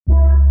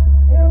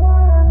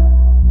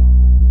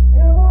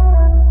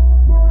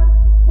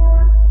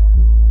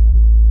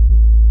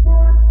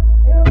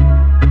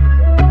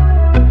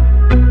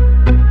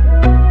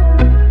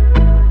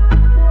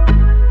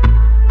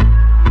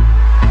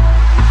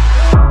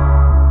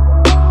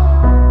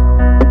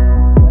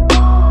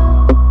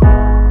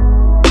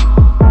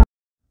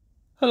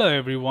Hello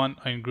everyone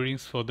and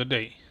greetings for the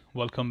day.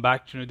 Welcome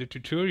back to another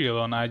tutorial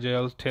on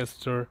Agile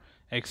Tester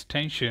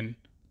Extension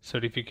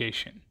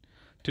Certification.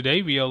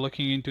 Today we are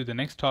looking into the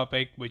next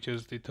topic, which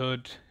is the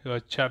third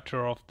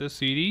chapter of this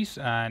series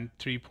and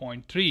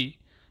 3.3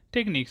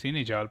 Techniques in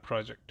Agile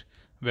Project,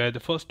 where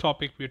the first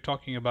topic we are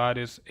talking about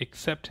is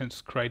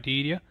acceptance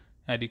criteria,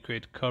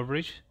 adequate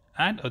coverage,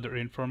 and other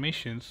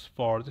informations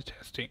for the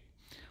testing.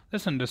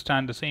 Let's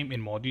understand the same in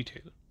more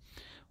detail.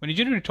 When you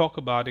generally talk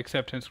about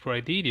acceptance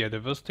criteria, the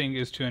first thing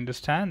is to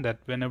understand that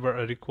whenever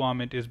a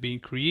requirement is being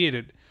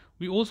created,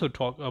 we also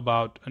talk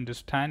about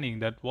understanding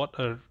that what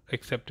our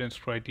acceptance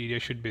criteria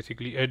should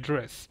basically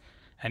address.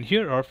 And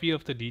here are a few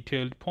of the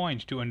detailed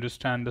points to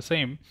understand the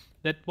same,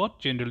 that what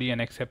generally an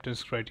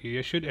acceptance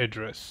criteria should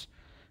address.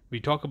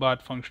 We talk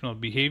about functional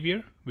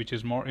behavior, which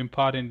is more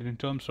important in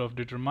terms of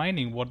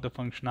determining what the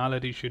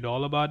functionality should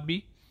all about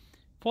be.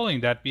 Following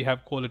that, we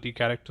have quality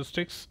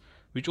characteristics,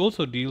 which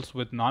also deals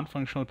with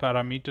non-functional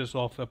parameters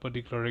of a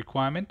particular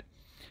requirement.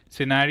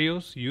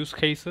 Scenarios, use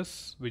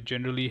cases, which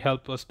generally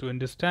help us to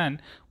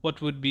understand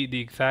what would be the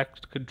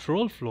exact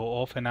control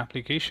flow of an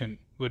application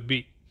would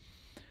be.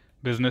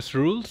 Business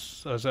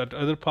rules, as that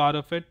other part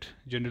of it,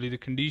 generally the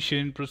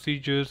condition,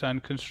 procedures,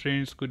 and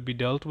constraints could be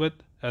dealt with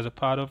as a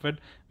part of it.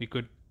 We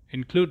could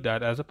include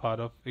that as a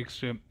part of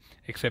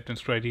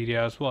acceptance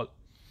criteria as well.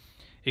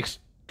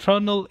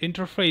 External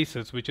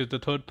interfaces, which is the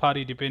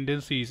third-party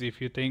dependencies.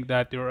 If you think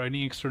that there are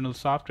any external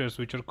softwares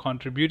which are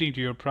contributing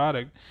to your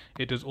product,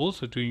 it is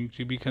also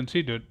to be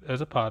considered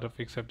as a part of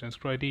acceptance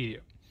criteria.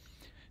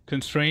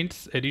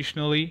 Constraints,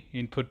 additionally,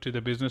 input to the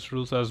business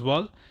rules as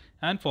well,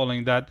 and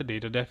following that, the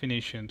data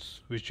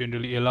definitions, which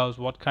generally allows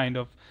what kind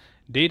of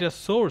data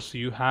source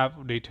you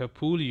have, data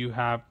pool you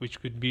have, which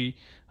could be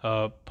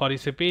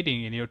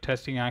participating in your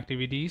testing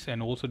activities,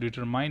 and also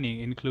determining,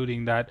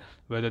 including that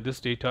whether this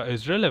data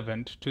is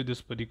relevant to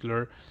this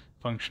particular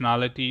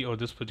functionality or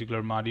this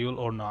particular module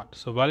or not.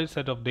 So valid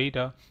set of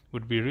data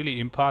would be really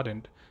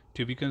important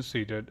to be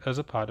considered as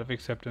a part of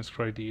acceptance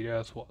criteria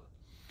as well.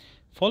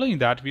 Following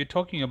that, we are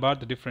talking about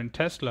the different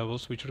test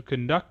levels which are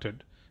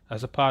conducted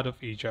as a part of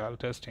agile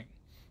testing,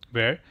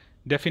 where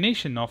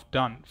definition of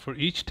done for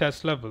each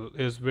test level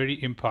is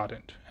very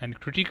important and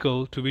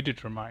critical to be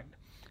determined.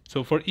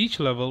 So for each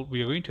level,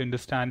 we are going to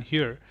understand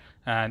here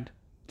and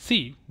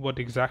see what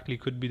exactly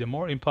could be the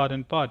more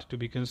important part to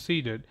be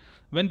considered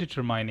when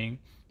determining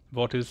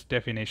what is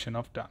definition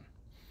of done.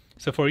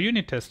 So for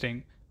unit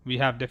testing, we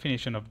have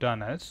definition of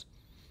done as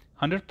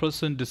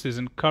 100%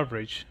 decision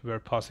coverage where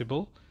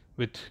possible,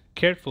 with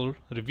careful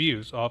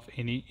reviews of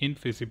any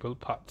infeasible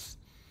paths.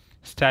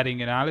 Static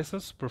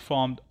analysis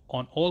performed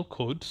on all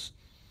codes,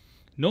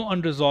 no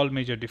unresolved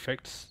major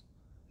defects,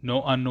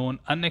 no unknown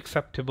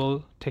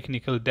unacceptable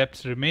technical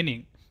depths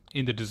remaining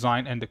in the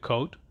design and the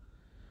code,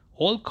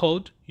 all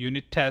code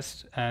unit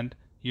tests and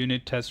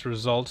unit test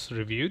results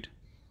reviewed,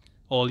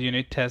 all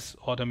unit tests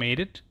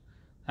automated,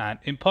 and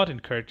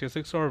important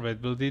characteristics are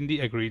within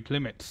the agreed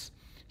limits.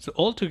 So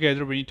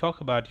altogether, when you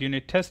talk about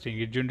unit testing,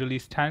 it generally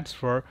stands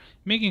for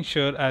making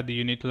sure at the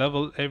unit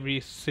level every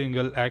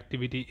single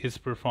activity is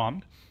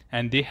performed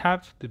and they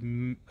have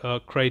the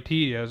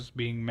criteria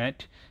being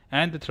met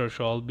and the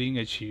threshold being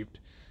achieved.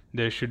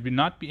 There should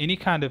not be any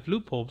kind of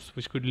loopholes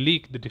which could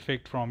leak the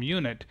defect from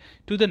unit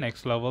to the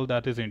next level,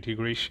 that is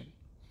integration.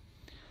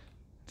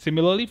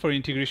 Similarly, for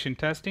integration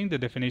testing, the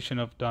definition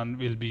of done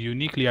will be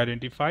uniquely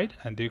identified,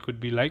 and they could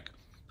be like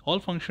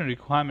all function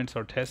requirements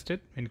are tested,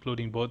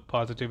 including both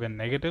positive and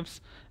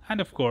negatives,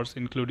 and of course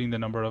including the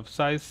number of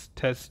size,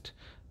 test,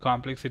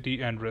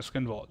 complexity, and risk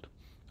involved.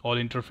 All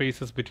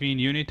interfaces between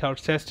units are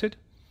tested,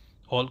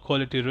 all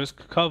quality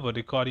risk covered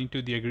according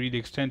to the agreed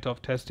extent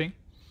of testing,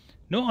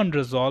 no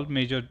unresolved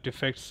major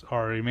defects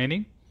are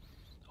remaining,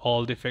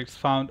 all defects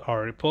found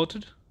are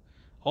reported,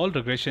 all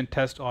regression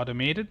tests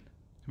automated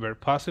where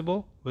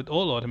possible, with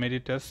all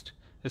automated tests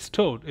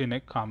stored in a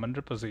common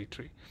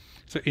repository.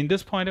 So in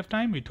this point of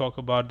time, we talk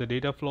about the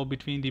data flow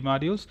between the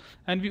modules,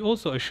 and we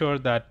also assure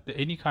that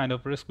any kind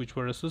of risk which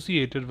were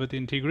associated with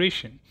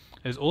integration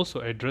is also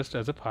addressed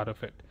as a part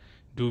of it.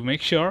 Do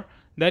make sure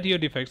that your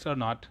defects are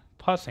not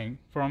passing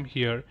from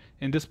here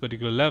in this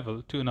particular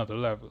level to another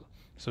level.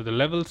 So the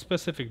level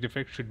specific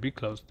defect should be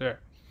closed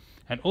there.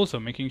 And also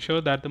making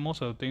sure that the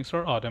most of the things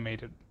are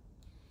automated.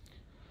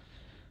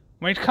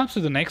 When it comes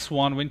to the next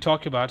one, when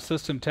talking about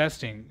system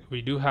testing,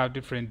 we do have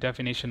different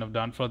definition of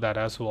done for that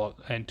as well.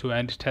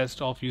 End-to-end test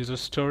of user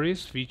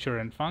stories, feature,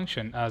 and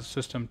function, as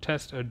system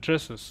test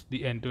addresses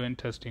the end-to-end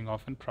testing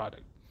of a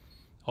product.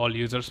 All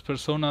users'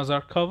 personas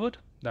are covered,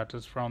 that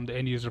is from the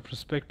end user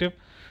perspective.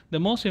 The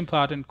most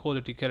important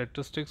quality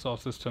characteristics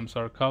of systems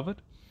are covered.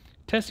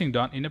 Testing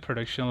done in a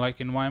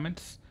production-like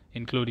environments,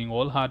 including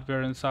all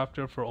hardware and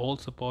software for all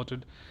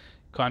supported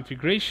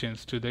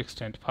configurations to the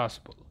extent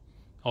possible.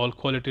 All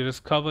quality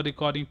risk covered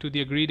according to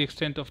the agreed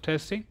extent of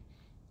testing.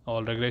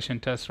 All regression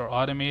tests are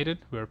automated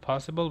where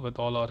possible, with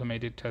all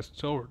automated tests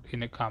stored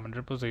in a common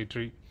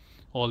repository.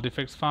 All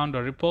defects found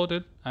are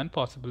reported and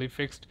possibly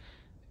fixed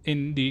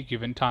in the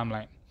given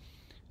timeline.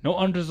 No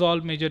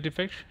unresolved major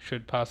defects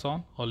should pass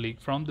on or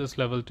leak from this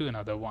level to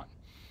another one.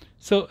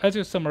 So as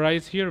you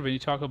summarize here, when you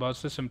talk about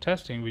system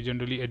testing, we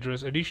generally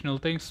address additional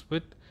things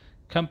with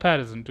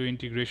comparison to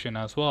integration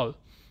as well,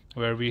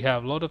 where we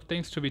have a lot of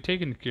things to be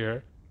taken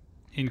care,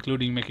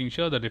 including making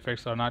sure the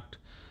defects are not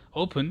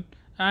open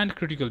and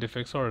critical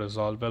defects are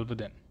resolved well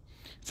within.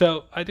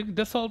 So I think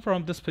that's all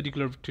from this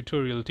particular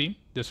tutorial team.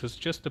 This is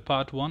just the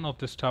part 1 of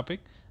this topic.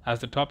 As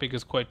the topic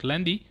is quite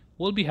lengthy,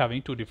 we'll be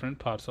having 2 different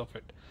parts of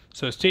it.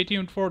 So stay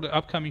tuned for the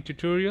upcoming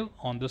tutorial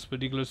on this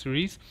particular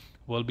series.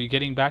 We'll be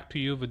getting back to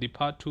you with the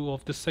part 2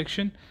 of this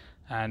section.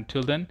 And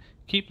till then,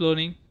 keep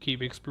learning,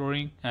 keep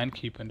exploring, and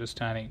keep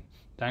understanding.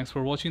 Thanks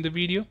for watching the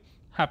video.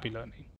 Happy learning.